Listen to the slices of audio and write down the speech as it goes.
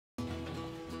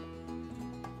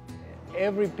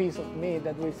Every piece of meat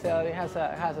that we sell, it has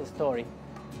a story.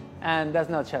 And that's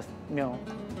not just,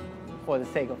 for the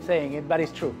sake of saying it, but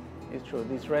it's true. It's true.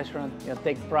 This restaurant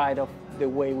take pride of the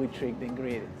way we treat the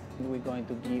ingredients. We're going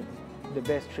to give the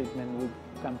best treatment we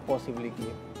can possibly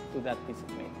give to that piece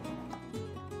of meat.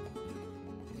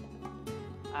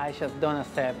 I just don't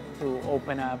accept to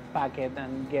open a packet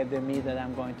and get the meat that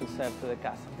I'm going to serve to the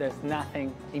customer. There's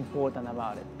nothing important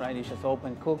about it, right? It's just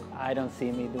open, cook. I don't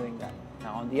see me doing that.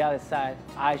 Now, on the other side,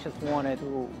 I just wanted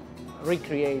to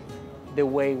recreate the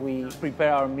way we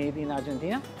prepare our meat in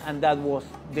Argentina, and that was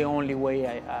the only way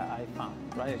I found,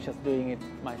 right? It's just doing it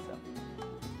myself.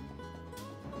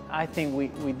 I think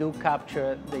we do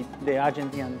capture the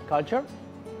Argentinian culture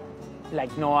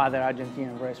like no other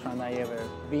Argentinian restaurant I ever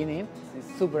been in.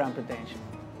 It's super unpretentious,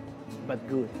 but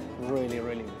good, really,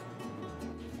 really good.